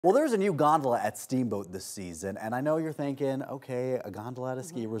Well, there's a new gondola at Steamboat this season, and I know you're thinking, okay, a gondola at a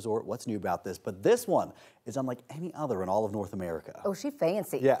ski resort, what's new about this? But this one is unlike any other in all of North America. Oh, she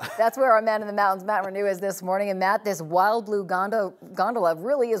fancy. Yeah. That's where our man in the mountains, Matt Renew, is this morning. And Matt, this Wild Blue Gondola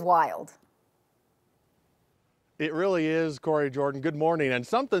really is wild. It really is, Corey, Jordan. Good morning. And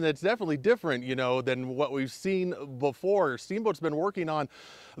something that's definitely different, than what we've seen before. Steamboat's been working on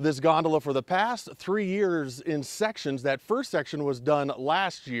this gondola for the past 3 years in sections. That first section was done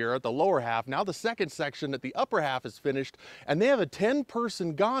last year at the lower half. Now the second section at the upper half is finished, and they have a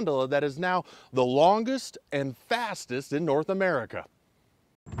 10-person gondola that is now the longest and fastest in North America.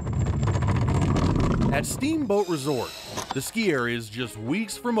 At Steamboat Resort, the ski area is just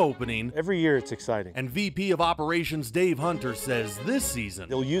weeks from opening. Every year it's exciting. And VP of Operations Dave Hunter says this season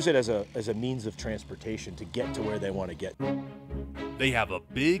they'll use it as a means of transportation to get to where they want to get. They have a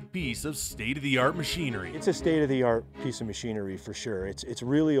big piece of state-of-the-art machinery. It's a state-of-the-art piece of machinery for sure. It's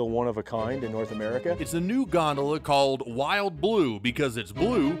really a one-of-a-kind in North America. It's a new gondola called Wild Blue because it's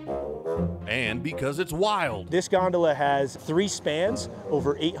blue and because it's wild. This gondola has 3 spans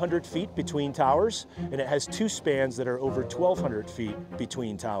over 800 feet between towers, and it has 2 spans that are over 1,200 feet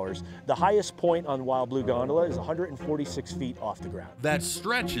between towers. The highest point on Wild Blue Gondola is 146 feet off the ground. That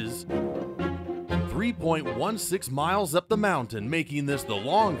stretches 3.16 miles up the mountain, making this the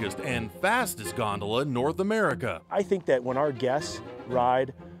longest and fastest gondola in North America. I think that when our guests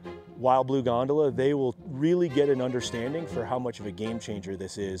ride Wild Blue Gondola, they will really get an understanding for how much of a game changer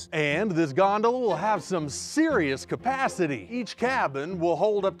this is. And this gondola will have some serious capacity. Each cabin will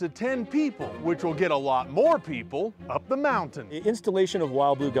hold up to 10 people, which will get a lot more people up the mountain. The installation of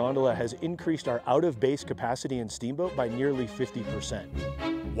Wild Blue Gondola has increased our out-of-base capacity in Steamboat by nearly 50%.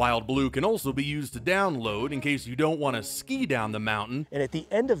 Wild Blue can also be used to download in case you don't want to ski down the mountain. And at the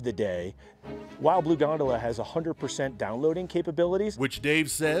end of the day, Wild Blue Gondola has 100% downloading capabilities, which Dave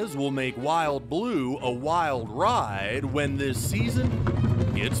says will make Wild Blue a wild ride when this season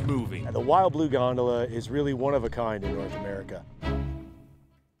gets moving. And the Wild Blue Gondola is really one of a kind in North America.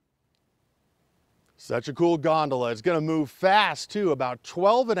 Such a cool gondola. It's going to move fast too, about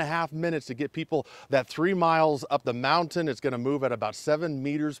 12.5 minutes to get people that 3 miles up the mountain. It's going to move at about 7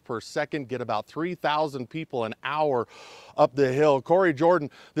 meters per second, get about 3,000 people an hour up the hill. Corey,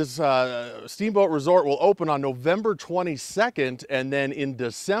 Jordan, this Steamboat Resort will open on November 22nd, and then in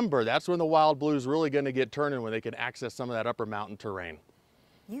December, that's when the Wild Blue is really going to get turning, when they can access some of that upper mountain terrain.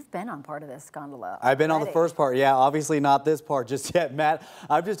 You've been on part of this gondola I've been on the already. first part, yeah, obviously not this part just yet, Matt.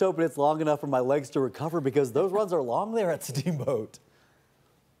 I'm just hoping it's long enough for my legs to recover because those runs are long there at Steamboat.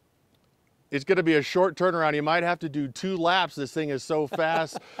 It's going to be a short turnaround. You might have to do 2 laps. This thing is so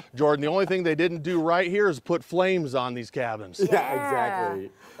fast. Jordan, the only thing they didn't do right here is put flames on these cabins. Yeah,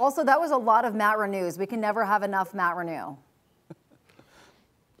 exactly. Also, that was a lot of Matt Renews. We can never have enough Matt Renew.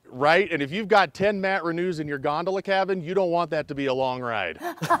 Right? And if you've got 10 Matt Renews in your gondola cabin, you don't want that to be a long ride.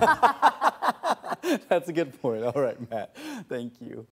 That's a good point. All right, Matt. Thank you.